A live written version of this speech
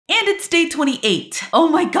And it's day 28. Oh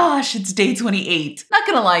my gosh, it's day 28. Not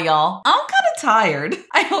gonna lie, y'all, I'm kinda tired.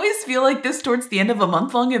 I always feel like this towards the end of a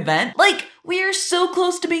month-long event. Like, we are so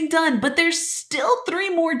close to being done, but there's still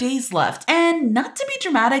 3 more days left. And not to be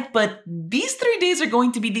dramatic, but these 3 days are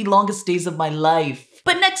going to be the longest days of my life.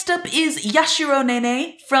 But next up is Yashiro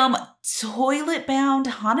Nene from Toilet Bound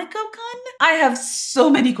Hanako-kun? I have so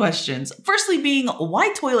many questions. Firstly being,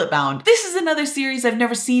 why Toilet Bound? This is another series I've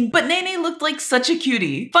never seen, but Nene looked like such a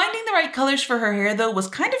cutie. Finding the right colors for her hair though was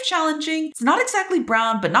kind of challenging. It's not exactly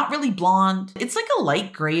brown, but not really blonde. It's like a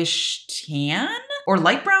light grayish tan? Or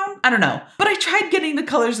light brown? I don't know. But I tried getting the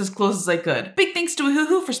colors as close as I could. Big thanks to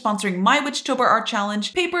Ohuhu for sponsoring my Witchtober art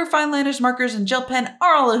challenge. Paper, fine liners, markers, and gel pen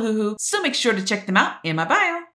are all Ohuhu, so make sure to check them out in my bio.